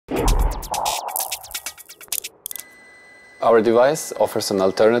Our device offers an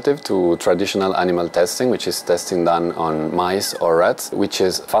alternative to traditional animal testing, which is testing done on mice or rats, which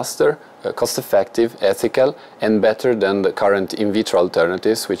is faster, cost-effective, ethical, and better than the current in vitro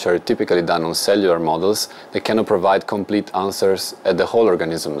alternatives, which are typically done on cellular models that cannot provide complete answers at the whole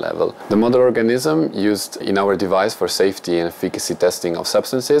organism level. The model organism used in our device for safety and efficacy testing of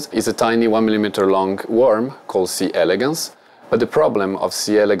substances is a tiny 1 mm long worm called c.elegans. But the problem of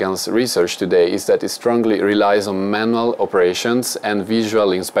c.elegans research today is that it strongly relies on manual operations and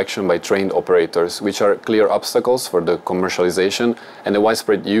visual inspection by trained operators, which are clear obstacles for the commercialization and the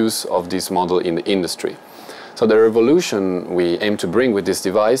widespread use of this model in the industry. So the revolution we aim to bring with this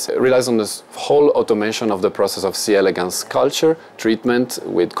device relies on this whole automation of the process of c.elegans culture, treatment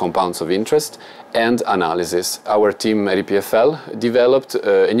with compounds of interest, and analysis. Our team at EPFL developed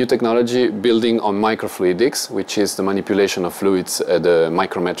a new technology building on microfluidics, which is the manipulation of fluids at the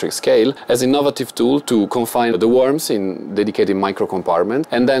micrometric scale, as an innovative tool to confine the worms in dedicated microcompartment,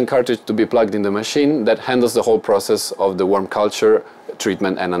 and then cartridge to be plugged in the machine that handles the whole process of the worm culture,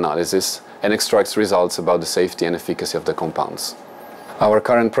 treatment and analysis, and extracts results about the safety and efficacy of the compounds. Our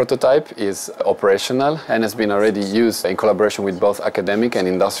current prototype is operational and has been already used in collaboration with both academic and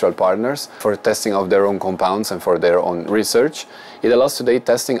industrial partners for testing of their own compounds and for their own research. It allows today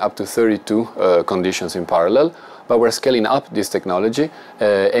testing up to 32 conditions in parallel, but we're scaling up this technology,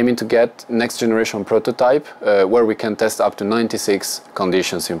 aiming to get next generation prototype where we can test up to 96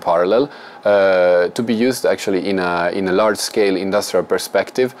 conditions in parallel to be used actually in a large-scale industrial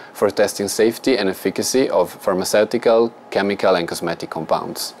perspective for testing safety and efficacy of pharmaceutical, chemical and cosmetic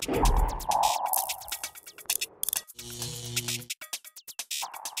compounds.